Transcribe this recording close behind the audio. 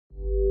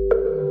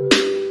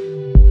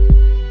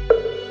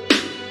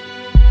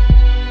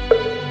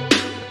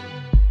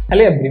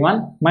Hello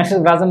everyone,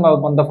 myself Rajan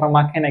Babu from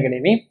Aakhyaan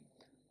Academy.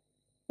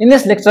 In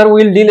this lecture,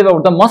 we will deal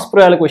about the most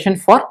probable question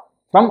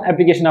from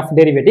application of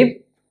derivative.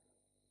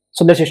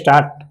 So let's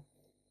start.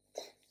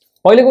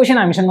 पहिलो question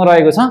हामीसँग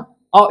रहेको छ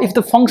if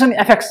the function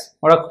fx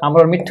एउटा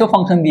हाम्रो मिठो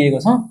function दिएको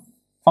छ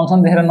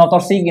function देखेर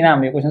नतर्सिकिन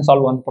हामीले क्वेशन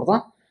सल्भ गर्नुपर्छ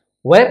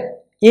where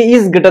a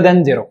is greater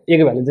than 0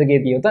 a को भ्यालु चाहिँ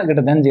के दियो त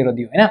greater than 0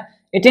 दियो हैन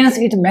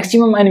attains its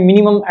maximum and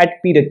minimum at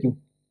p र q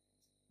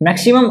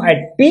maximum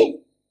at p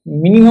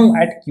minimum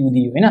at q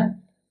दियो हैन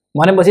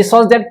भनेपछि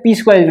such that p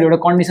square एउटा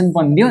कन्डिसन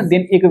पनि दियो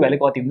देन a को भ्यालु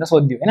कति हुन्छ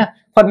सोध्दियो हैन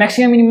for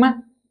maximum minimum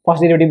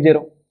first derivative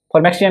 0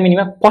 for maximum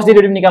minimum first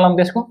derivative निकालौं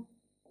त्यसको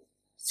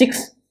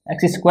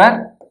 6x square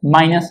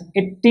minus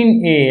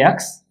 18ax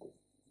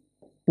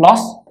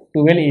plus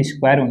 12a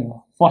square हुने भयो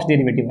फर्स्ट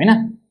डेरिभेटिभ हैन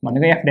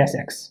भनेको f dash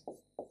x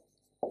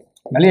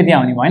भ्यालु यति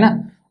आउने भयो हैन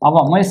अब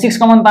मैले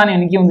 6 कमन ताने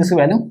भने के हुन्छ त्यसको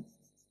value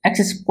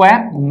x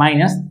square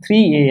minus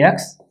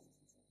 3ax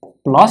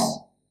plus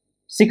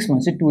 6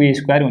 भनेपछि 2a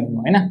square हुने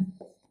भयो हैन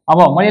अब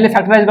मैले यसले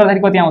फ्याक्टराइज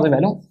गर्दाखेरि कति आउँछ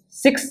value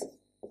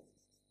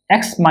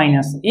 6x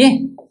minus a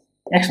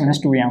x minus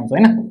 2a आउँछ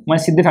हैन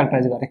मैले सिधै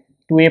फ्याक्टराइज गरे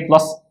 2a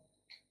plus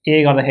a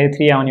गर्दाखेरि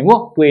 3 आउने भयो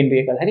 2a into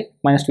a गर्दाखेरि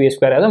minus 2a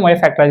square आउँछ मैले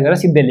फ्याक्टराइज गरेर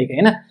सिधै लेखे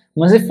हैन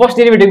मैले फर्स्ट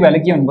डेरिभेटिभ भ्यालु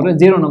के हुनु पर्यो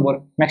 0 हुनु पर्यो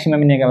म्याक्सिमम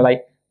मिनिममको लागि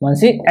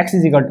भनेपछि x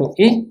is equal to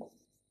a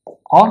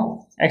or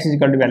x is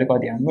equal to value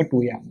कति आउने भयो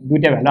 2a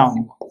दुईटा भ्यालु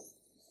आउने भयो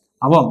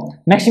अब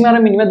म्याक्सिमम र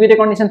मिनिमम दुईटा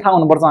कन्डिसन थाहा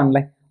हुनु पर्छ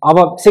हामीलाई अब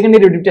सेकेन्ड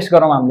डेरिभेटिभ टेस्ट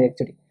गरौँ हामीले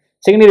एकचोटी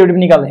सेकेन्ड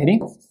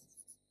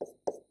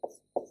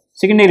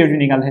डेरिभेटिभ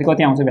निकाल्दाखेरि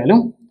कति आउँछ value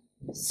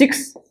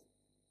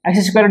 6x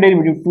square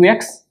derivative 2x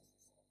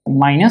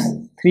minus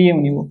 3a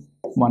हुने भयो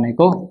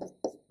भनेको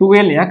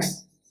 12x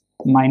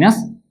minus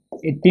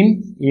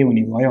 18a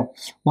हुने भयो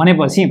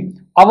भनेपछि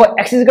अब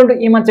x is equal to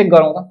a मा चेक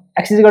गरौँ त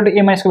x is equal to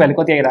a मा यसको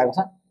भ्यालु कति आइरहेको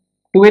छ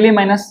 12a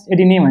minus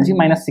 18a भनेपछि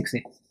minus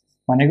 6a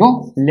भनेको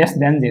लेस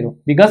देन 0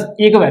 बिकज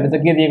a को भ्यालु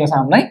त के दिएको छ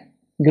हामीलाई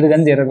ग्रेटर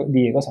देन 0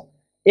 दिएको छ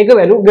a को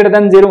भ्यालु ग्रेटर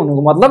देन 0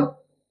 हुनुको मतलब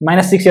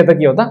minus 6a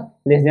त के हो त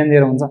लेस देन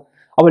 0 हुन्छ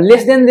अब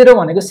लेस देन 0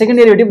 भनेको सेकेन्ड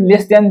डेरिभेटिभ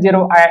लेस देन 0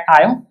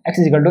 आयो x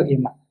is equal to a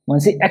मा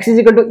भनेपछि x is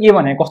equal to a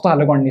भनेको कस्तो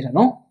खालको कन्डिसन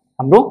हो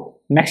हाम्रो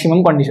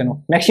म्याक्सिमम कन्डिसन हो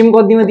म्याक्सिमम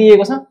कतिमा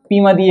दिएको छ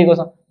p मा दिएको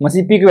छ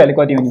भनेपछि p को भ्यालु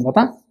कति हुने भयो त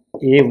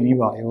a हुने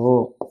भयो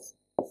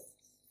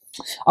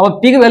अब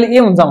p को भ्यालु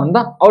a हुन्छ भने त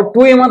अब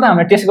 2a मा त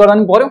हामीले टेस्ट गर्दा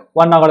नि पर्यो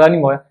 1 नगर्दा नि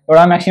भयो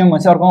एउटा म्याक्सिमम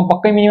भनेपछि अर्कोमा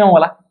पक्कै मिनिमम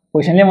होला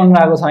क्वेशनले मन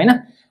राखेको छ हैन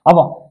अब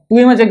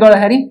 2a मा चेक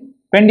गर्दाखेरि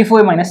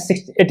 24 minus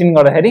 18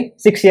 गर्दाखेरि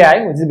 6a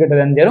आयो which is greater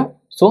than 0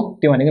 so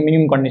त्यो भनेको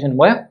मिनिमम कन्डिसन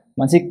भयो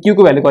भनेपछि q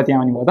को भ्यालु कति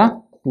आउने भयो त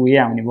 2a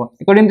आउने भयो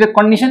according to the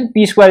condition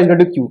p square is equal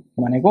to q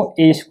भनेको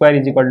a square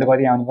is equal to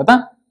कति आउने भयो त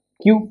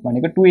q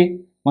भनेको 2a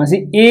भनेपछि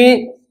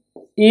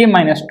a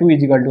minus 2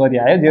 is equal to कति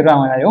आयो 0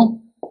 आयो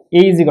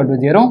a इज इक्वल टु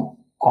 0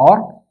 और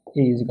a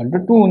इज इक्वल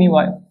टु 2 हुने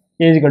भयो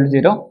a इज इक्वल टु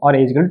 0 और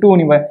a इज इक्वल टु 2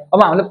 हुने भयो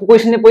अब हामीले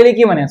क्वेशनले पहिले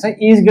के भनेको छ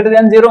a इज ग्रेटर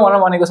देन 0 भनेर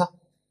भनेको छ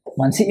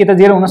भनेपछि ए त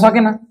 0 हुन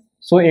सकेन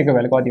सो a को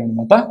भ्यालु कति हुने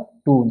भयो त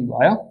 2 हुने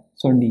भयो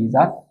so D is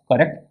our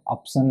correct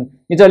option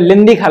यो चाहिँ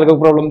लेन्दी खालको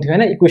प्रब्लम थियो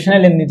हैन इक्वेसनै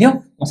लेन्दी थियो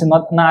मसे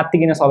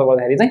नआत्तिकिन सल्भ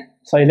गर्दाखेरि चाहिँ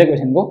सजिलै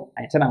क्वेशनको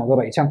आन्सर आउँदो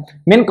रहेछ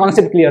मेन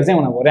कन्सेप्ट क्लियर चाहिँ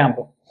हुनु पर्यो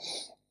हाम्रो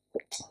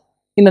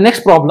इन द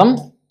नेक्स्ट प्रब्लम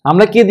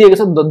हामीलाई के दिएको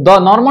छ the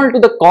normal to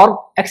the curve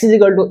x is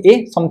equal to a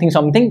something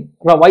something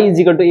र y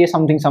is equal to a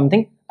something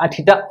something at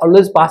theta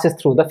always passes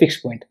through the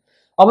fixed point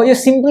अब यो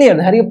simply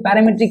हेर्दाखेरि यो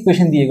parametric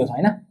equation दिएको छ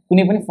हैन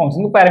कुनै पनि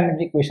फंक्सनको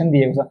प्यारामेट्रिक इक्वेसन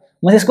दिएको छ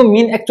म यसको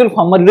मेन एक्चुअल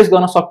फर्ममा रिड्युस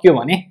गर्न सक्यो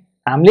भने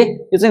हामीले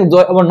यो चाहिँ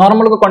अब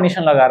नर्मलको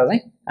कन्डिसन लगाएर चाहिँ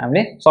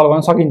हामीले सल्भ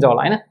गर्न सकिन्छ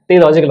होला हैन त्यही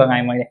लजिक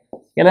लगाएँ मैले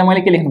यसलाई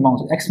मैले के लेख्न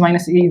पाउँछु x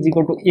minus a is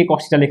equal to a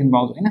cos theta लेख्न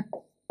पाउँछु हैन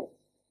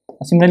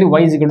similarly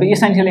y is equal to a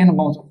sin theta लेख्न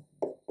पाउँछु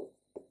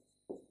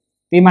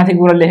त्यही माथि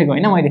कुरा लेखेको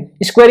हैन मैले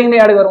स्क्वायरिङले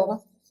एड गरौँ त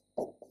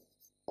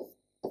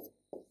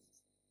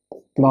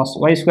प्लस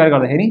y स्क्वायर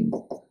गर्दाखेरि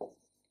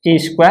a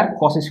square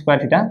cos square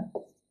theta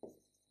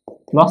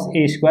plus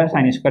a square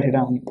sin square theta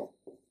हुने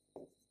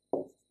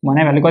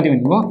भने भ्यालु कति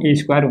हुने भयो a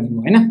स्क्वायर हुने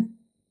भयो हैन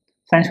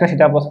sin square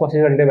theta plus cos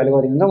square theta value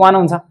कति हुन्छ 1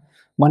 हुन्छ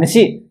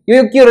भनेपछि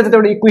यो के रहेछ त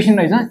एउटा इक्वेसन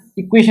रहेछ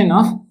इक्वेसन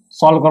अफ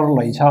सर्कल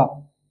रहेछ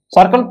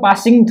सर्कल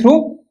पासिङ थ्रु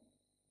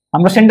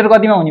हाम्रो सेन्टर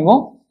कतिमा हुने भयो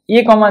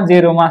a,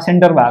 0 मा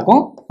सेन्टर भएको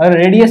र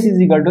radius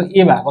is equal to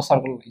a भएको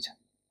सर्कल रहेछ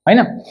हैन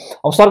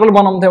अब सर्कल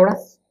बनाउँ त एउटा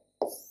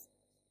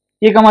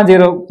a,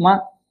 0 मा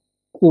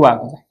उ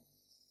भएको चाहिँ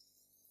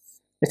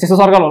यस्तो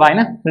सर्कल होला हैन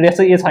रेडियस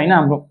चाहिँ a छैन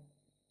हाम्रो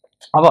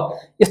अब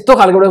यस्तो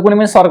खालको एउटा कुनै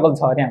पनि सर्कल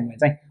छ अरे हामीलाई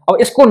चाहिँ अब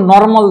यसको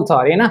नर्मल छ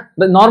अरे हैन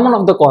the normal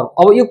of the curve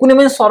अब यो कुनै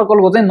पनि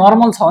सर्कलको चाहिँ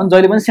नर्मल छ भने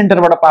जहिले पनि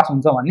सेन्टरबाट पास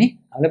हुन्छ भन्ने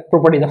हामीले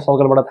प्रोपर्टिज अफ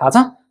सर्कलबाट थाहा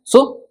छ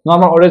so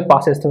normal always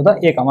passes through the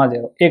a,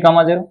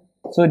 0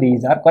 so D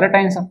is our correct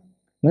answer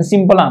भने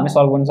सिम्पल हामीले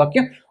सल्भ गर्न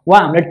सक्यो वा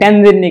हामीले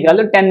टेन्जेन्ट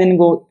निकाल्यो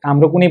टेन्जेन्टको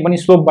हाम्रो कुनै पनि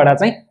स्लोपबाट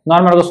चाहिँ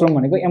नर्मलको स्लोप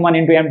भनेको m1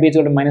 *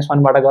 m2 -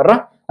 1 बाट गरेर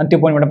अनि त्यो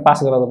पोइन्टबाट पास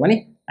गर्दा पनि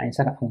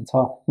आन्सर आउँछ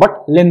बट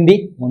लेन्दी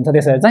हुन्छ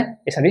त्यसैले चाहिँ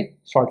यसरी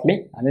सर्टली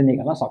हामीले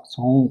निकाल्न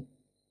सक्छौं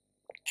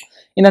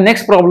in the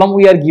next problem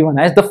we are given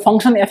as the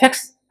function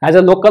fx has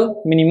a local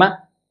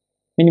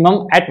minimum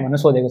at भनेर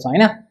सोधेको छ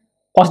हैन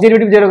फर्स्ट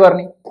डेरिभेटिभ 0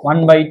 गर्ने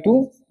 1/2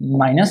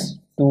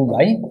 -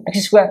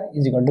 2/x²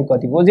 इज इक्वल टु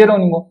कति भयो 0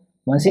 हुने भयो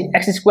भनेपछि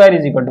x²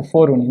 इज इक्वल टु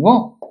 4 हुने भयो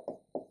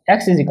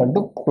x is equal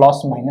to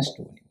plus minus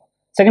 2 हुने भयो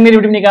सेकेन्ड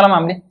डेरिभेटिभ निकालौँ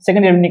हामीले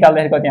सेकेन्ड डेरिभेटिभ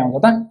निकाल्दाखेरि कति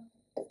आउँछ त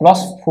प्लस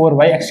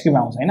 4/x³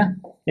 आउँछ हैन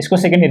यसको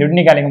सेकेन्ड डेरिभेटिभ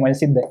निकालेको मैले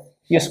सिधै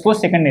यसको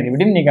सेकेन्ड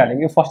डेरिभेटिभ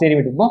निकालेको यो फर्स्ट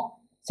डेरिभेटिभ हो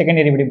सेकेन्ड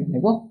डेरिभेटिभ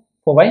भनेको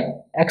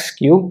 4/x³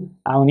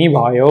 आउने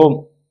भयो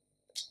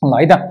ल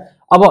है त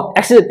अब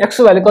x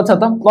को भ्यालु कति छ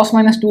त प्लस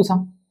माइनस 2 छ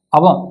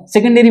अब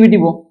सेकेन्ड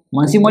डेरिभेटिभ हो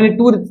भनेपछि मैले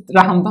 2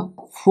 राखौँ त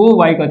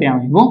 4y कति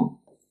आउने भयो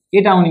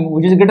 8 आउने भयो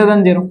which is greater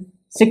than 0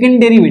 second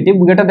derivative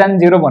greater than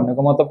 0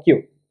 भन्नुको मतलब के हो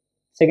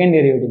सेकेन्ड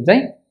डेरिभेटिभ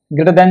चाहिँ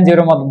ग्रेटर देन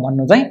 0 मतलब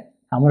भन्नु चाहिँ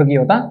हाम्रो के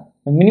हो त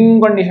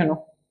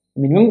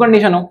मिनिमम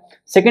कन्डिसन हो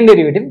सेकेन्ड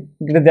डेरिभेटिभ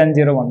ग्रेटर देन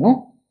 0 भन्नु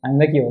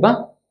हामीलाई के हो त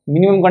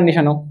मिनिमम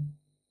कन्डिसन हो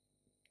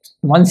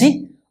भनेपछि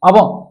अब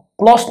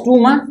प्लस 2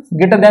 मा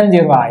ग्रेटर देन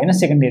 0 आयो हैन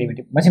सेकेन्ड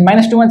डेरिभेटिभ भनेपछि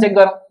माइनस 2 मा चेक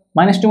गरौँ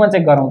माइनस 2 मा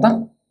चेक गरौँ त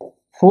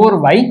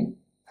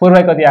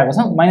 4y कति आएको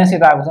छ माइनस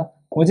 8 आएको छ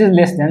व्हिच इज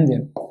लेस देन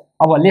 0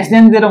 अब लेस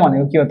देन 0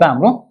 भनेको के हो त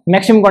हाम्रो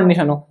म्याक्सिमम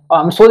कन्डिसन हो अब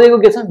हामी सोधेको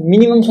के छ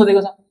मिनिमम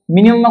सोधेको छ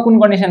मिनिमममा कुन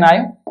कन्डिसन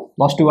आयो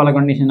प्लस 2 वाला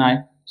कन्डिसन आयो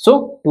so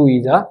 2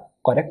 is a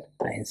correct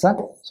answer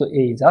so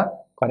A is a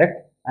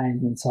correct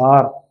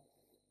answer.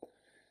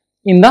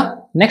 In the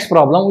next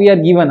problem, we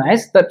are given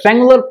as the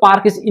triangular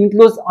park is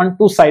enclosed on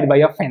two sides by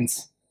a fence.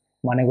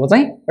 भनेको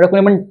चाहिँ एउटा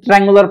कुनै पनि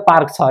triangular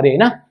park छ अरे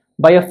हैन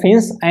by a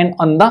fence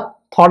and on the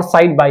third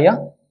side by a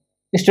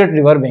straight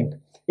river bank.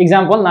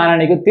 Example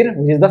नारायणीको तीर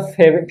which is the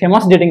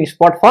famous dating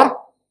spot for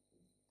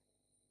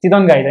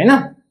Chitwan guys हैन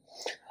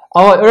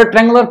अब एउटा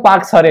triangular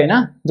park छ अरे हैन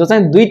जो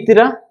चाहिँ दुईतिर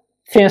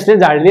फेन्सले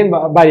झाडीले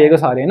बारिएको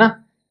छ अरे हैन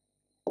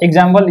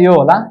एक्जाम्पल यो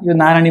होला यो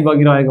नारायणी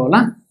बगिरहेको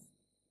होला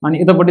अनि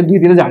यतापट्टि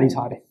दुईतिर झाडी छ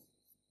अरे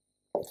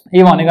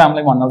यो भनेको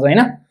हामीलाई भन्न चाहिँ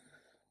हैन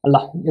ल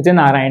यो चाहिँ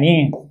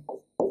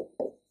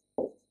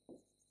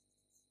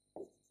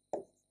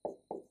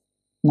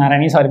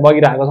नारायणी सरी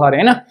बगिरहेको छ अरे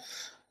हैन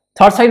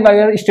third side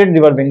by straight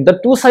river bank the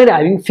two side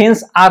having फेन्स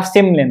आर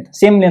सेम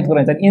लेन्थको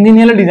रहेछ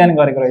इन्जिनियरले डिजाइन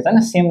गरेको रहेछ हैन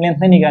सेम लेन्थ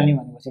नै निकाल्ने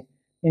भनेपछि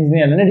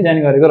इन्जिनियरले नै डिजाइन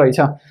गरेको रहेछ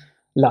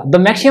ल the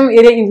maximum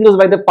area enclose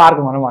by the park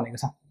भनेको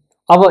छ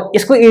अब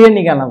यसको एरिया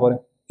निकाल्न पर्यो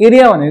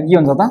एरिया भनेको के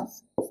हुन्छ त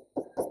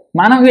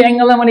मानव यो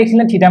एंगललाई मैले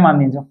एकछिनलाई थीटा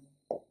मानिदिन्छु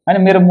हैन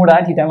मेरो मुड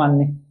आयो थीटा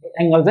मान्ने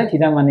एंगल चाहिँ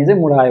थीटा मान्ने चाहिँ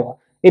मुड आयो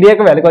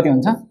एरियाको भ्यालु कति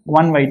हुन्छ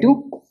 1/2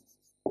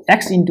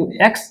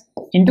 x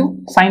into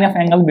sin of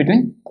angle between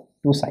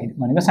two side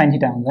भनेको sin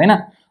थीटा हुन्छ हैन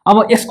अब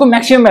यसको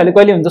म्याक्सिमम भ्यालु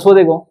कहिले हुन्छ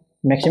सोधेको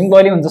म्याक्सिमम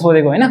कहिले हुन्छ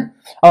सोधेको हैन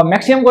अब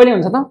म्याक्सिमम कहिले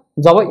हुन्छ त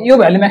जब यो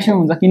भ्यालु म्याक्सिमम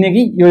हुन्छ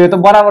किनकि यो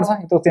त बराबर छ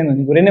यो चेन्ज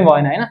हुने कुरै नै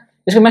भएन हैन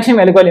यसको म्याक्सिमम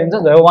भ्यालु कहिले हुन्छ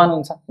जब 1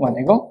 हुन्छ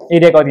भनेको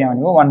एरिया कति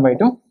आउने हो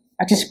 1/2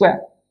 x².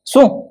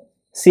 So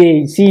C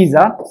is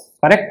a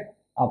correct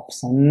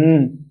option.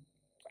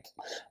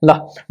 ल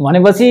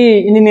भनेपछि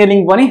इन्जिनियरिङ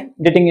पनि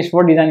डेटिङ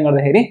स्पट डिजाइन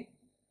गर्दाखेरि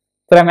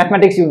पुरा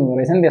म्याथमेटिक्स युज हुँदो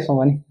रहेछ नि त्यसमा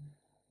पनि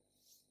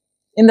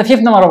in the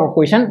fifth number of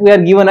question we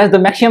are given as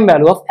the maximum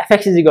value of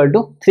fx is equal to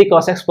 3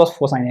 cos x plus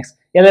 4 sin x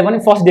यसलाई पनि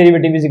first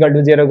derivative is equal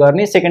to 0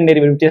 गर्ने सेकेन्ड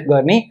डेरिभेटिभ टेस्ट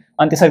गर्ने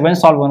अनि त्यसरी पनि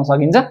solve गर्न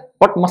सकिन्छ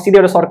but म सिधै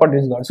एउटा सर्टकट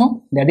युज गर्छु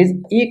that is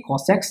a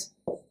cos x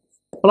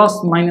plus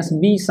minus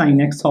b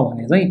sin x छ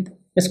भने चाहिँ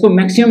यसको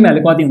म्याक्सिमम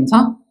भ्यालु कति हुन्छ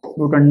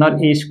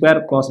 √a²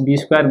 plus b²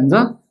 हुन्छ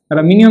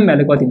र मिनिमम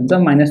भ्यालु कति हुन्छ -√a²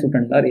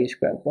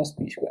 plus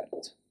b²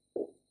 हुन्छ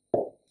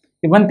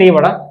यो पनि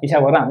त्यहीबाट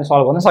हिसाब गरेर हामीले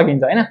सल्भ गर्न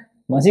सकिन्छ हैन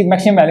भनेपछि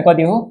म्याक्सिमम भ्यालु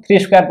कति हो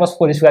 3² plus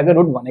 4² को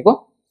रुट भनेको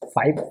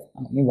 5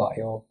 आउने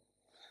भयो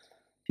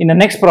in the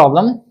next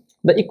problem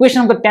the equation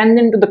of the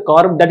tangent to the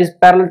curve that is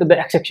parallel to the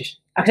x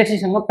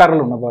axis सँग प्यारलल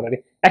हुनु पर्यो रे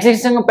एक्स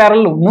एक्सिस सँग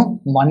प्यारलल हुनु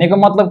भनेको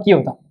मतलब के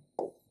हो त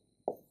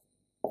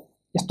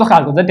यस्तो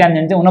खालको चाहिँ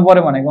टेन्जेन्ट चाहिँ हुनु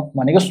पर्यो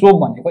भनेको स्लोप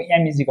भनेको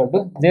m =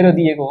 0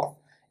 दिएको हो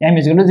m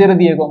 = 0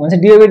 दिएको भने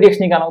चाहिँ dy/dx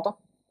निकालौं त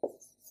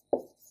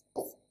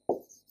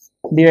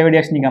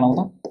dy/dx निकालौं त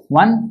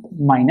 1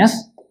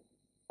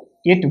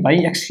 -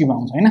 8/x³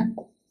 आउँछ हैन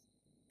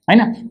हैन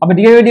अब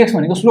dy/dx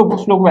भनेको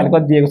स्लोपको भ्यालु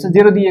कति दिएको छ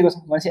 0 दिएको छ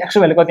भनेपछि x को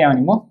भ्यालु कति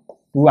आउने भयो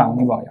 2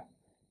 आउने भयो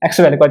x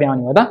को भ्यालु कति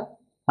आउने भयो त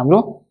हाम्रो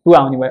 2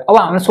 आउने भयो अब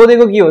हामीले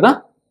सोधेको के हो त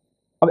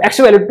अब x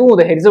को भ्यालु 2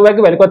 हुँदाखेरि चाहिँ y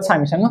को भ्यालु कति छ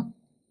हामीसँग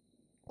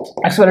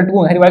x को भ्यालु 2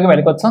 हुँदाखेरि y को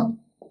भ्यालु कति छ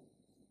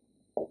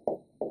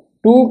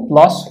 2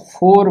 +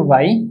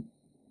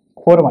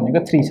 4/4 भनेको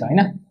 3 छ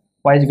हैन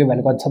y को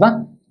भ्यालु कति छ त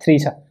 3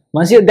 छ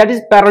भनेपछि that is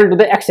parallel to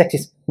the x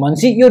axis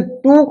भनेपछि यो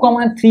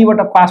 2,3 बाट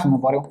पास हुनु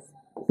पर्यो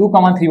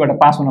 2,3 बाट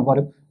पास हुनु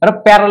पर्यो र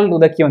प्यारलल टु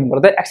द के हुनु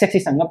पर्यो त x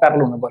एक्सिस सँग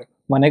प्यारलल हुनु पर्यो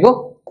भनेको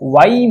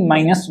y -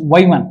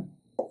 y1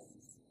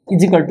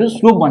 =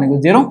 स्लोप भनेको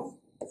 0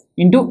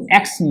 *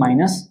 x -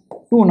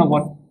 2 हुनु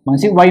पर्यो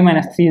भनेपछि y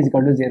 - 3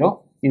 = 0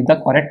 is the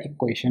correct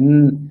equation.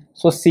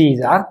 So C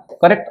is our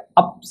correct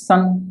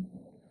option.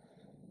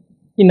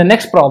 In the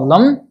next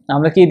problem,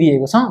 हामीलाई के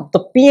दिएको छ the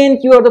p and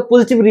q are the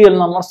positive real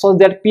numbers so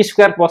that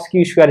p² plus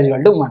q² =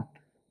 1.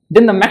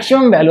 Then the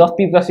maximum value of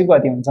p plus q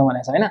कति हुन्छ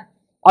भनेछ हैन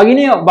अघि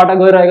नै बाट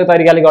गइरहेको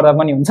तरिकाले गर्दा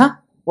पनि हुन्छ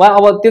वा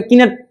अब त्यो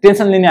किन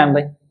टेन्सन लिने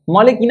हामीलाई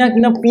मैले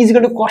किन p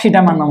 = cos θ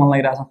मान्न मन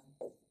लागिरहेछ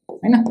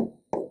हैन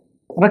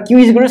र q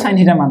 = sin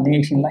θ मान्ने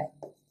एकछिनलाई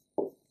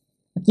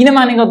किन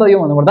मानेको त यो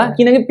भन्नुपर्दा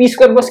किनकि p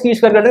square plus q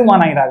square गरेर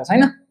 1 आइरहेको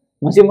छैन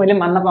भनेपछि मैले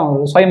मान्न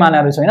पाउँछु सही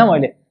मानेर छैन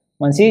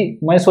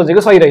मैले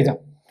सोचेको सही रहेछ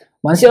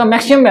भनेपछि अब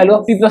maximum value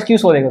of p plus q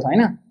सोधेको छ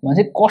हैन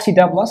भनेपछि cos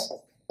theta plus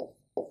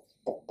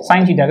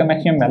sin theta को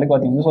म्याक्सिमम भ्यालु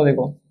कति हुन्छ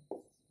सोधेको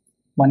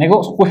भनेको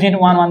कोएफिसिएन्ट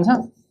 1 1 छ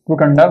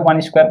root under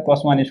 1 square plus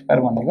 1 square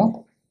भनेको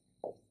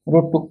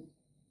root 2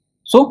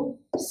 so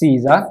C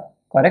is a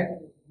correct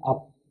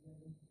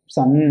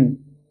option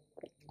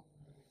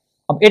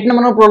अब 8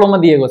 नम्बरमा प्रब्लममा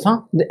दिएको छ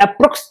the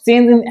approx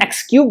change in x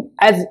cube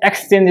as x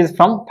changes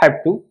from 5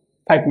 to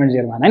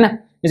 5.0 मा हैन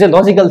यो चाहिँ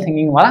लजिकल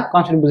थिंकिङ वाला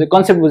कन्सेप्ट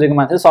बुझेको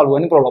मान्छेले सल्भ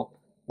गर्ने प्रब्लम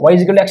y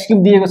 = x क्यूब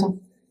दिएको छ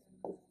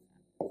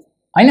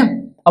हैन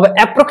अब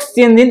approx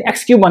change in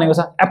x cube भनेको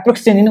छ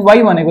एप्रोक्स चेन्ज इन y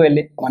भनेको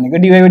यसले भनेको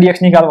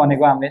dy/dx निकाल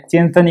भनेको हामीले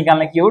चेन्ज त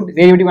निकाल्न के हो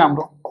डेरिभेटिभ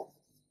हाम्रो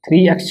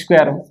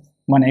 3x² हो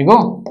भनेको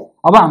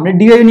अब हामीले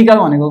dy निकाल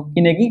भनेको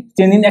किनकि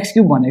चेन्ज इन x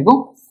क्यूब भनेको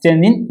चेन्ज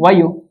इन y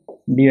हो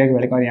dy को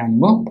भ्यालु कति आउनु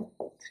भयो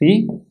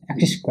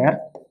 3x²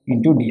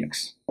 into dx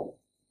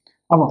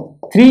अब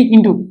 3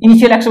 into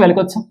इनिशियल x भ्यालु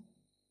कति छ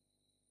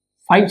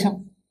 5 छ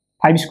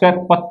 5 स्क्वायर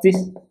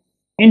 25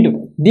 into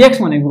dx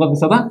भनेको कति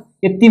छ त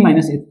यति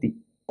माइनस यति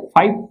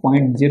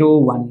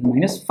 5.01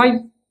 minus 5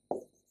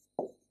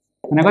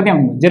 भनेको कति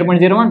आउनु भयो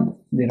 0.01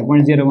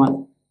 0.01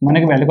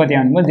 भनेको भ्यालु कति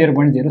आउनु भयो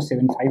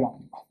 0.075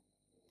 आउनु भयो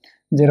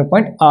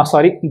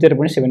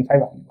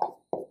 0.75 आउनु भयो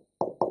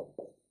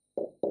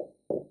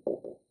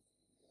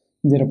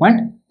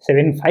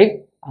 0.75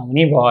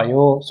 आउने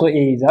भयो so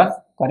A is a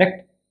correct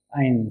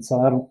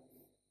answer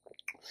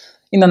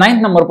in the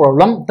 9th number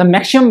problem the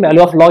maximum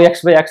value of log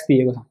x by x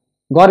दिएको छ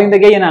गरिन त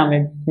केही हैन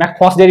हामीले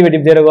फर्स्ट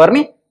डेरिभेटिभ 0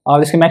 गर्ने अब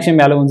त्यसको म्याक्सिमम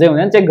भ्यालु हुन्छ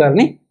हुँदैन चेक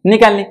गर्ने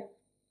निकाल्ने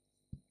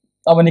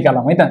अब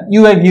निकालौं है त u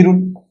by v root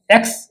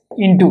x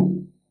into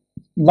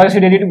log x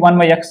derivative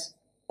 1 by x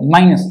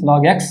minus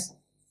log x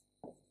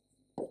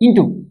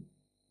into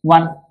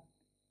 1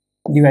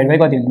 divide by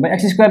कति हुन्छ भाइ x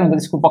स्क्वायर हुन्छ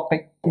त्यसको पक्कै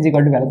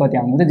इक्वल टु भ्यालु कति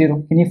आउनु हुन्छ 0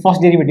 किनकि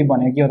फर्स्ट डेरिभेटिभ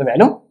भनेको के हो त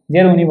भ्यालु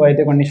 0 हुने भयो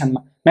त्यो कन्डिसनमा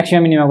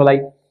म्याक्सिमम मिनिममको लागि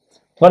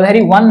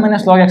गर्दाखेरि 1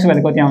 minus log x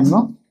भ्यालु कति आउनु भयो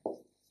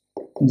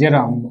 0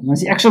 आउनु भयो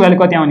भनेपछि x को भ्यालु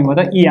कति आउने भयो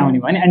त e आउने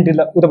भयो नि एन्टी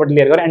उतापट्टि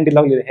लिएर गएर एन्टी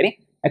लग लिँदाखेरि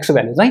x को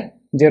भ्यालु चाहिँ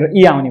 0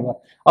 e आउने भयो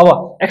अब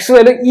x को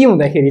भ्यालु e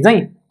हुँदाखेरि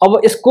चाहिँ अब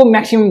यसको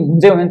म्याक्सिमम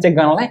हुन्छ भनेर चेक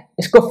गर्नलाई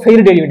यसको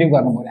फेरि डेरिभेटिभ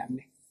गर्नु पर्यो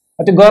हामीले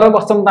त्यो गरेर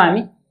बस्छौं त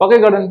हामी पक्कै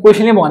गर्दैन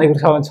क्वेशनले भनेको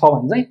छ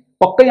भने चाहिँ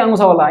पक्कै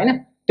आउँछ होला हैन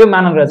त्यो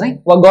मानेर चाहिँ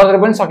वा गरेर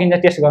पनि सकिन्छ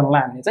टेस्ट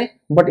गर्नलाई हामीले चाहिँ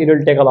but it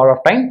will take a lot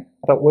of time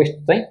र वेस्ट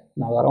चाहिँ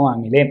नगरौँ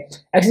हामीले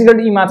x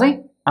 = e मा चाहिँ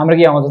हाम्रो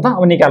के आउँछ त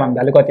अब निकालौं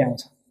भ्यालु कति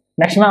आउँछ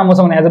म्याक्सिमम आउँछ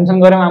भने एजम्पसन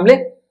गर्यौं हामीले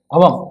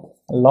अब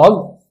log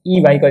e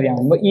by कति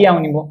आउने भयो e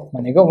आउने भयो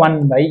भनेको 1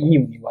 by e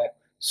हुने भयो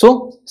so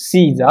c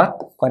is a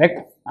correct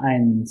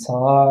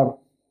answer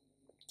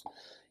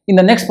in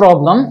the next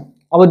problem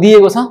अब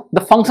दिएको छ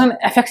the function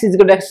fx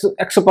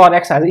 = x to power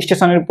x has a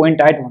stationary point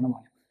at भन्नु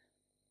भयो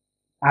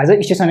has a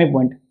stationary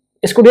point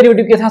यसको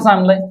डेरिभेटिभ के थाहा छ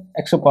हामीलाई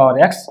x to power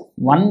x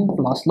 1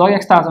 plus log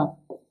x थाहा छ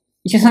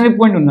स्टेशनरी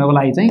पोइन्ट हुनको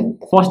लागि चाहिँ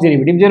फर्स्ट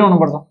डेरिभेटिभ 0 हुनु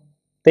पर्छ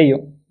त्यही हो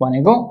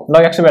भनेको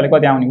log x को भ्यालु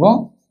कति आउने भयो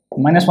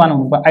 -1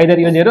 हुनु पर्यो आइदर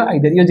यो 0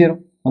 आइदर यो 0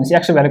 भनेपछि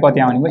x को भ्यालु कति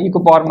आउने भयो e को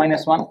power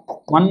 -1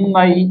 1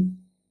 by e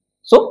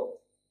so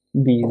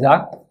b is a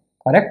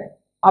correct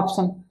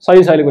option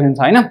सही क्वेशन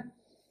छ हैन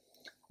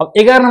अब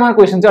 11 नम्बर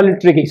क्वेशन चाहिँ अलि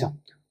ट्रिकी छ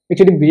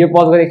एकचोटी भिडियो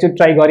पज गरी एकचोटी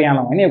ट्राई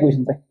गरिहालौं हैन यो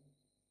क्वेशन चाहिँ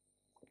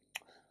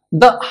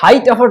The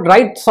height of a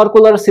right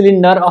circular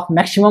cylinder of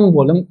maximum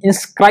volume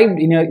inscribed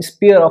in a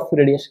sphere of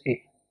radius a.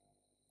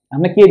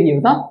 हामीले के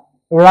दियो त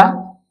एउटा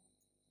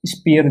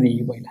स्फियर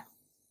दियो पहिला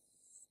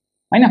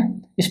हैन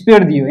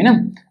स्फियर दियो हैन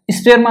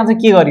स्फियरमा चाहिँ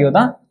के गरियो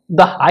त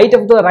the height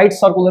of the right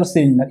circular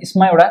cylinder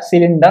यसमा एउटा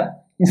सिलिन्डर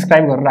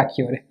इन्स्क्राइब गरेर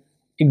राखियो रे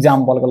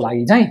एक्जाम्पलको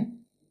लागि चाहिँ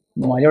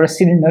मैले एउटा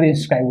सिलिन्डर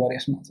इन्स्क्राइब गरे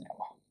यसमा चाहिँ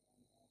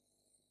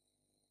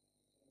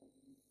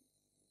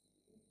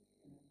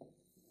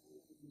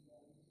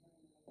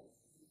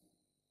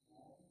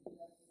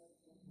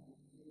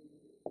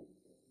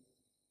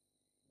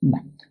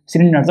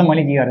सिलिन्डर चाहिँ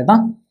मैले के गरे त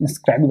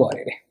इन्स्क्राइब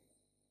गरे रे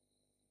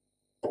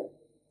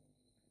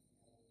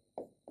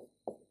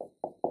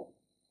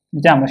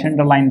यो चाहिँ हाम्रो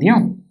सेन्टर लाइन थियो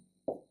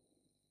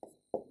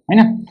हैन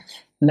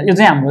यो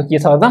चाहिँ हाम्रो के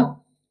छ त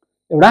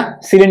एउटा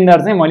सिलिन्डर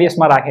चाहिँ मैले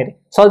यसमा राखे रे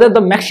so that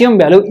the maximum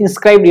value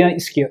inscribed in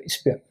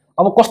sphere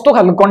अब कस्तो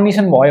खालको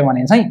कन्डिसन भयो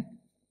भने चाहिँ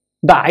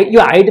द हाइट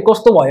यो हाइट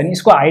कस्तो भयो नि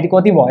यसको हाइट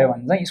कति भयो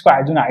भने चाहिँ यसको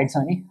हाइट जुन हाइट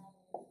छ नि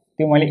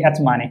त्यो मैले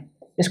h माने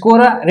यसको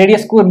र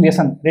रेडियसको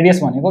रिलेसन रेडियस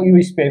भनेको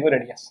यो स्फियरको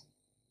रेडियस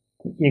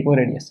a को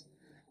रेडियस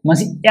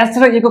भनेपछि h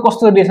र a को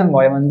कस्तो रिलेसन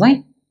भयो भने चाहिँ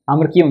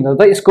हाम्रो के हुन्छ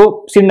त यसको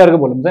सिलिन्डरको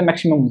भोल्युम चाहिँ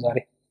म्याक्सिमम हुन्छ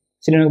अरे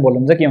सिलिन्डरको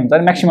भोल्युम चाहिँ के हुन्छ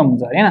अरे म्याक्सिमम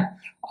हुन्छ अरे हैन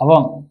अब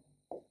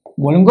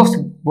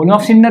भोल्युम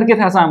अफ सिलिन्डर के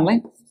थाहा छ हामीलाई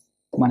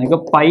भनेको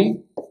पाइ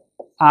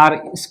r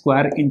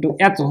स्क्वायर इन्टु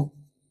h हो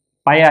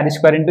पाइ r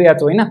स्क्वायर इन्टु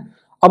h हो हैन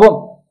अब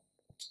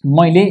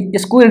मैले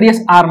यसको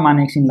रेडियस r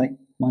माने एकछिनलाई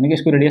भनेको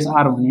यसको रेडियस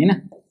r भने हैन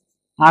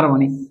r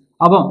भने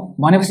अब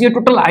भनेपछि यो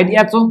टोटल हाइट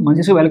h हो भने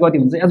यसको भ्यालु कति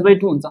हुन्छ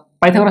h/2 हुन्छ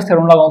पाइथागोरस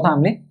थ्योरम लगाउँछ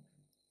हामीले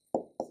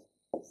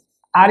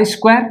r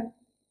square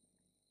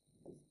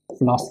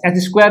plus h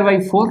square by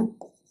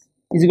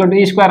 4 is equal to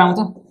A square आउँछ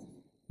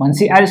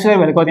भनेपछि आर स्क्वायर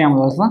भ्यालु कति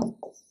आउँदो रहेछ त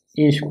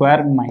ए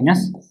square minus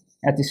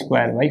H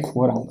square by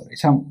 4 आउँदो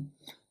रहेछ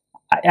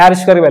आर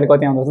स्क्वायर भ्यालु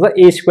कति आउँदो रहेछ त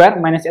ए square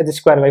minus H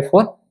square by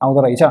 4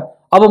 आउँदो रहेछ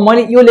अब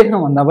मैले यो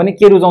लेख्नुभन्दा पनि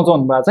के रुचाउँछु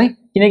भन्दा चाहिँ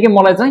किनकि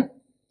मलाई चाहिँ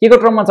के को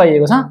टर्ममा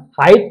चाहिएको छ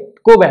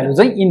हाइटको भ्यालु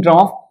चाहिँ इन टर्म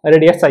अफ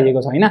रेडियस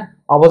चाहिएको छ हैन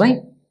अब चाहिँ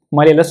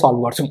मैले यसलाई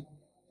सल्भ गर्छु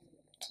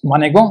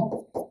भनेको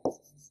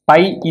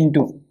पाई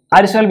इन्टु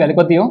आर स्क्वायर भ्यालु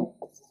कति हो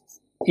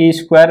ए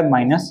square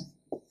minus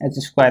H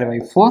square by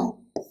 4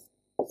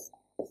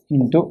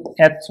 into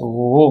H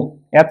हो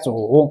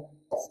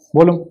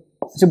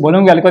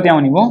भोल्युम भ्यालु कति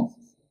आउने भयो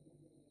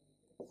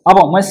अब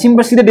म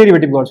सिम्पल सिधै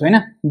डेरिभेटिभ गर्छु हैन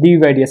डी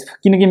बाई डीएस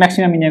किनकि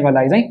म्याक्सिमम इनियरको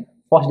लागि चाहिँ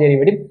first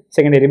derivative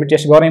second derivative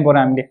test गर्नै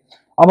पर्यो हामीले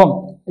अब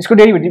यसको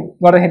डेरिभेटिभ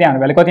गर्दाखेरि हाम्रो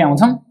भ्यालु कति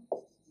आउँछ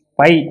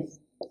पाई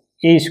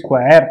ए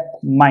square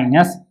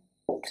minus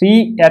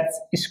 3h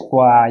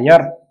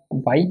square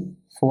by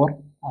 4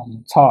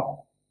 आउँछ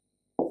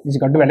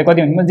इक्वल टु भ्यालु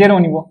कति हुने भयो 0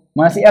 हुने भयो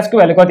भनेपछि एच को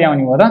भ्यालु कति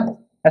आउने भयो त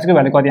एच को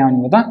भ्यालु कति आउने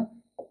भयो त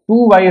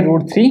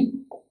 2/√3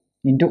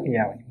 इन्टु ए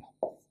आउने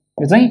भयो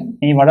यो चाहिँ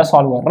यहीँबाट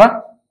सल्भ गरेर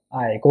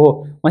आएको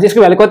भनेपछि यसको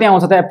भ्यालु कति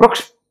आउँछ त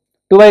एप्रोक्स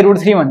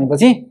 2/√3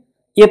 भनेपछि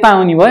यता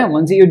आउने भयो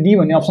भनेपछि यो डी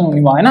भन्ने अप्सन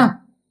हुने भयो हैन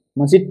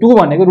भनेपछि 2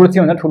 भनेको √3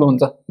 भन्दा ठुलो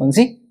हुन्छ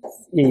भनेपछि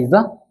ए इज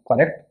द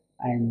करेक्ट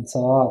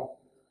आन्सर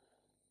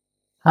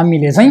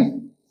हामीले चाहिँ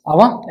अब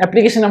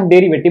एप्लिकेसन अफ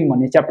डेरिभेटिभ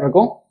भन्ने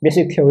च्याप्टरको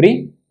बेसिक थ्योरी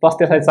प्लस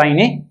त्यसलाई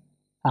चाहिने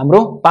हाम्रो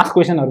पास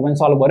क्वेशनहरु पनि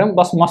सल्भ गर्यौं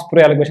प्लस मस्ट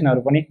प्रोयल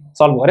क्वेशनहरु पनि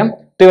सल्भ गर्यौं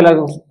त्यो बेला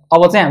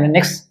अब चाहिँ हामीले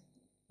नेक्स्ट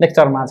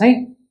लेक्चरमा चाहिँ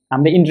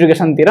हामीले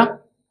इन्टिग्रेसन तिर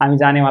हामी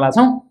जानेवाला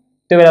छौं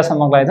त्यो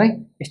बेलासम्मको लागि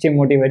चाहिँ stay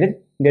motivated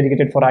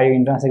dedicated for IO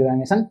entrance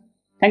examination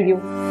thank you